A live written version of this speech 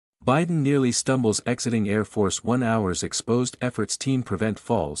Biden nearly stumbles exiting Air Force 1 hours exposed efforts team prevent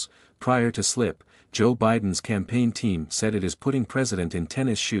falls. Prior to slip, Joe Biden's campaign team said it is putting president in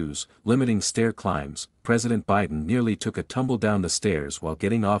tennis shoes, limiting stair climbs. President Biden nearly took a tumble down the stairs while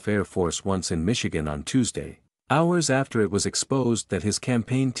getting off Air Force 1 in Michigan on Tuesday, hours after it was exposed that his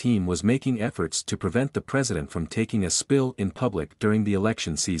campaign team was making efforts to prevent the president from taking a spill in public during the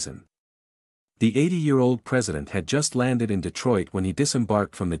election season. The 80-year-old president had just landed in Detroit when he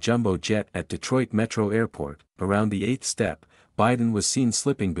disembarked from the jumbo jet at Detroit Metro Airport. Around the 8th step, Biden was seen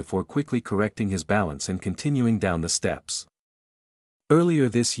slipping before quickly correcting his balance and continuing down the steps. Earlier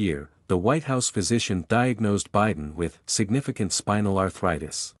this year, the White House physician diagnosed Biden with significant spinal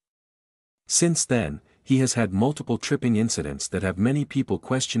arthritis. Since then, he has had multiple tripping incidents that have many people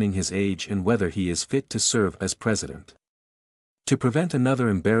questioning his age and whether he is fit to serve as president. To prevent another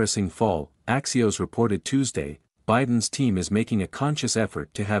embarrassing fall, Axios reported Tuesday, Biden's team is making a conscious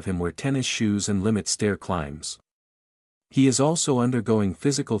effort to have him wear tennis shoes and limit stair climbs. He is also undergoing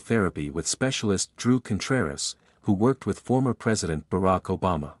physical therapy with specialist Drew Contreras, who worked with former President Barack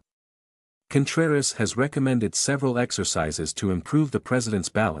Obama. Contreras has recommended several exercises to improve the president's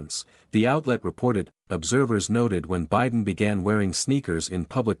balance, the outlet reported. Observers noted when Biden began wearing sneakers in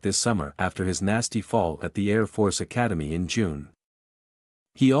public this summer after his nasty fall at the Air Force Academy in June.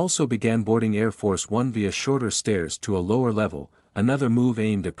 He also began boarding Air Force 1 via shorter stairs to a lower level, another move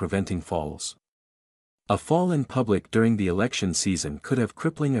aimed at preventing falls. A fall in public during the election season could have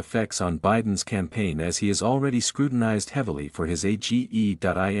crippling effects on Biden's campaign as he is already scrutinized heavily for his AGE.in.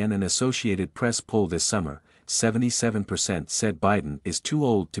 An Associated Press poll this summer, 77% said Biden is too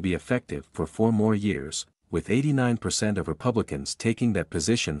old to be effective for 4 more years, with 89% of Republicans taking that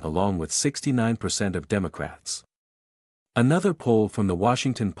position along with 69% of Democrats. Another poll from the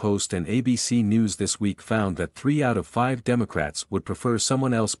Washington Post and ABC News this week found that 3 out of 5 Democrats would prefer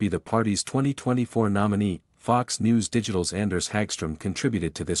someone else be the party's 2024 nominee. Fox News Digital's Anders Hagstrom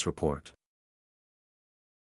contributed to this report.